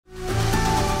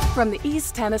From the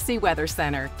East Tennessee Weather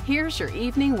Center, here's your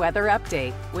evening weather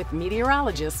update with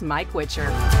meteorologist Mike Witcher.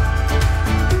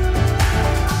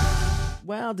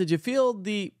 Well, did you feel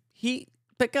the heat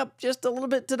pick up just a little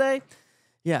bit today?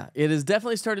 Yeah, it has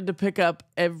definitely started to pick up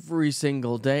every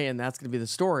single day, and that's going to be the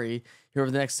story here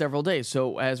over the next several days.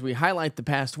 So as we highlight the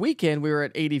past weekend, we were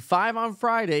at 85 on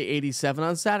Friday, 87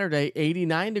 on Saturday,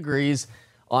 89 degrees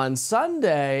on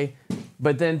Sunday.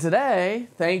 But then today,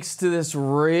 thanks to this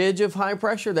ridge of high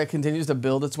pressure that continues to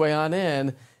build its way on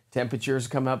in, temperatures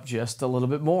come up just a little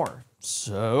bit more.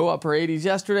 So upper 80s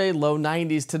yesterday, low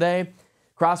 90s today.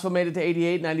 Crossville made it to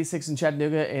 88, 96 in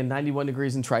Chattanooga, and 91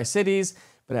 degrees in Tri-Cities.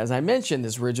 But as I mentioned,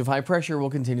 this ridge of high pressure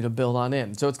will continue to build on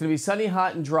in. So it's going to be sunny,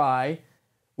 hot, and dry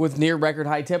with near record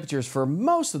high temperatures for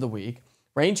most of the week.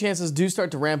 Rain chances do start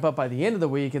to ramp up by the end of the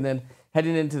week, and then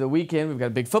heading into the weekend, we've got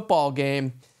a big football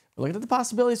game. We're looking at the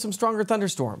possibility of some stronger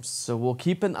thunderstorms, so we'll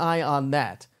keep an eye on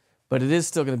that. But it is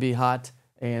still going to be hot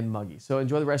and muggy. So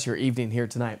enjoy the rest of your evening here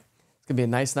tonight. It's going to be a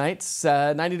nice night.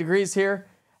 90 degrees here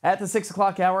at the 6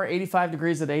 o'clock hour, 85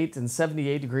 degrees at 8, and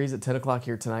 78 degrees at 10 o'clock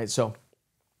here tonight. So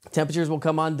temperatures will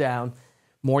come on down.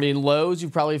 Morning lows,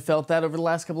 you've probably felt that over the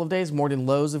last couple of days. Morning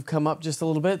lows have come up just a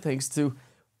little bit thanks to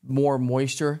more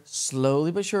moisture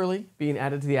slowly but surely being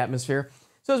added to the atmosphere.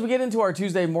 So as we get into our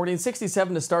Tuesday morning,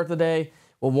 67 to start the day.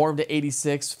 We'll warm to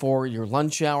 86 for your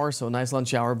lunch hour, so a nice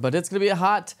lunch hour. But it's going to be a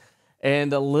hot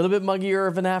and a little bit muggier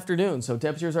of an afternoon. So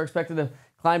temperatures are expected to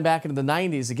climb back into the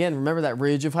 90s. Again, remember that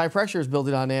ridge of high pressure is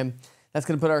building on in. That's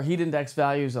going to put our heat index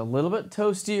values a little bit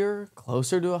toastier,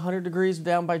 closer to 100 degrees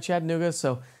down by Chattanooga.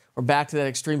 So we're back to that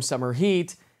extreme summer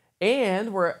heat.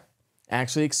 And we're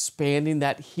actually expanding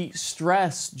that heat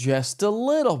stress just a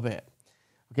little bit.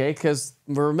 Okay, because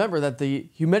remember that the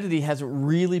humidity hasn't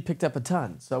really picked up a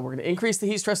ton. So we're going to increase the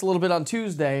heat stress a little bit on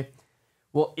Tuesday.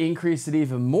 We'll increase it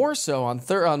even more so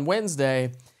on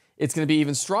Wednesday. It's going to be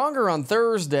even stronger on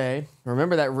Thursday.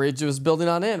 Remember that ridge was building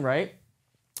on in, right?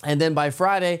 And then by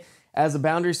Friday, as the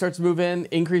boundary starts to move in,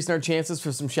 increasing our chances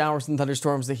for some showers and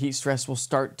thunderstorms, the heat stress will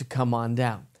start to come on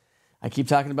down. I keep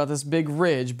talking about this big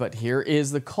ridge, but here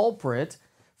is the culprit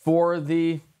for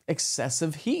the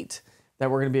excessive heat that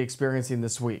we're going to be experiencing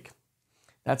this week.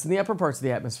 That's in the upper parts of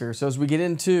the atmosphere. So as we get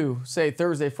into, say,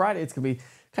 Thursday, Friday, it's going to be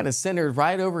kind of centered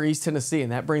right over East Tennessee,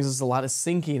 and that brings us a lot of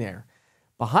sinking air.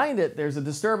 Behind it, there's a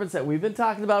disturbance that we've been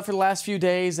talking about for the last few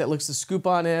days that looks to scoop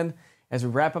on in as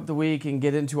we wrap up the week and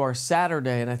get into our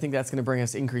Saturday, and I think that's going to bring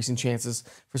us increasing chances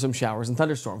for some showers and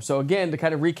thunderstorms. So again, to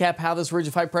kind of recap how this ridge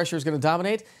of high pressure is going to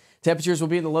dominate, temperatures will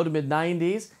be in the low to mid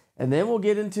 90s, and then we'll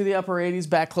get into the upper 80s,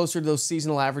 back closer to those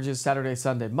seasonal averages Saturday,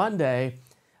 Sunday, Monday.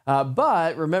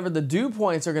 But remember, the dew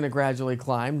points are going to gradually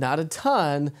climb, not a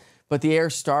ton, but the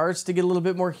air starts to get a little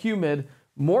bit more humid,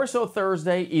 more so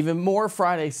Thursday, even more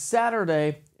Friday,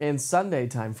 Saturday, and Sunday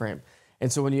timeframe.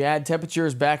 And so when you add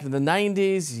temperatures back into the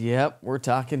 90s, yep, we're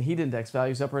talking heat index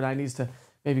values upper 90s to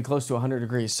maybe close to 100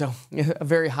 degrees. So a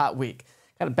very hot week.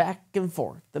 Kind of back and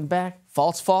forth, then back.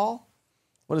 False fall.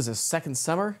 What is this, second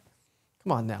summer?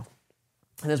 Come on now.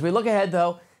 And as we look ahead,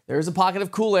 though, there is a pocket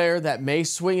of cool air that may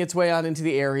swing its way on into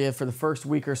the area for the first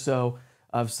week or so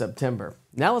of September.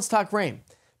 Now let's talk rain,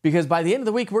 because by the end of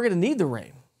the week, we're going to need the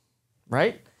rain,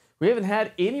 right? We haven't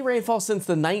had any rainfall since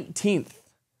the 19th.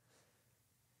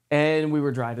 And we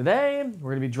were dry today. We're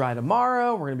going to be dry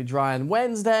tomorrow. We're going to be dry on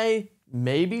Wednesday,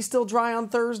 maybe still dry on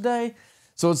Thursday.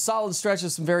 So it's a solid stretch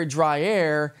of some very dry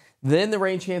air. Then the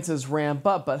rain chances ramp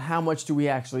up, but how much do we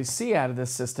actually see out of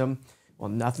this system? Well,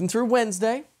 nothing through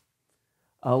Wednesday.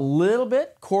 A little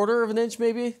bit, quarter of an inch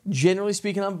maybe, generally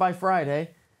speaking, on by Friday.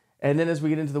 And then as we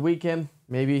get into the weekend,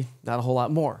 maybe not a whole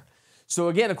lot more. So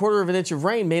again, a quarter of an inch of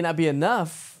rain may not be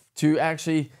enough to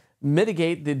actually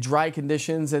mitigate the dry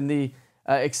conditions and the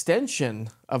extension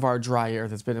of our dry air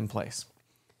that's been in place.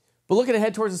 But looking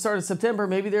ahead towards the start of September,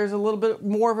 maybe there's a little bit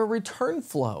more of a return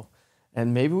flow.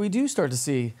 And maybe we do start to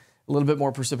see a little bit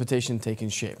more precipitation taking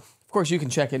shape. Of course, you can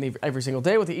check in every single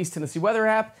day with the East Tennessee Weather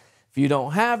app. If you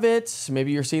don't have it,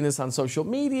 maybe you're seeing this on social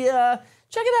media,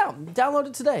 check it out. Download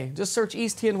it today. Just search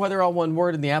East TN Weather, all one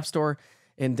word, in the App Store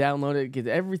and download it. Get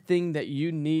everything that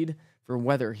you need for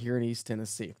weather here in East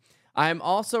Tennessee. I'm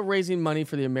also raising money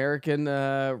for the American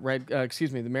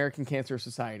Cancer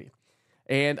Society.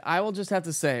 And I will just have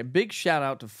to say a big shout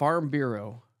out to Farm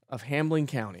Bureau of Hamlin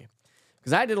County,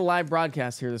 because I did a live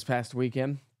broadcast here this past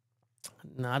weekend.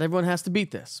 Not everyone has to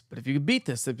beat this, but if you could beat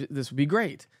this, this would be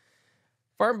great.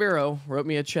 Farm Bureau wrote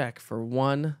me a check for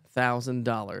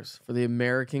 $1,000 for the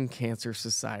American Cancer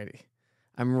Society.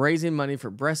 I'm raising money for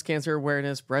breast cancer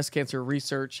awareness, breast cancer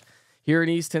research here in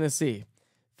East Tennessee.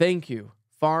 Thank you,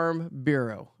 Farm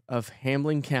Bureau of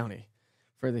Hamlin County,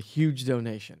 for the huge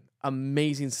donation.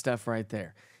 Amazing stuff right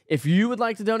there. If you would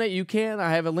like to donate, you can.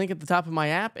 I have a link at the top of my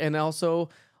app and also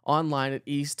online at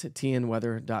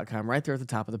easttnweather.com, right there at the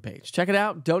top of the page. Check it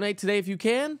out. Donate today if you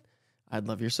can. I'd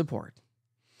love your support.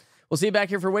 We'll see you back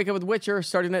here for Wake Up with Witcher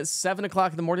starting at 7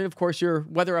 o'clock in the morning. Of course, your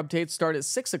weather updates start at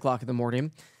 6 o'clock in the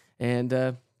morning. And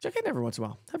check in every once in a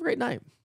while. Have a great night.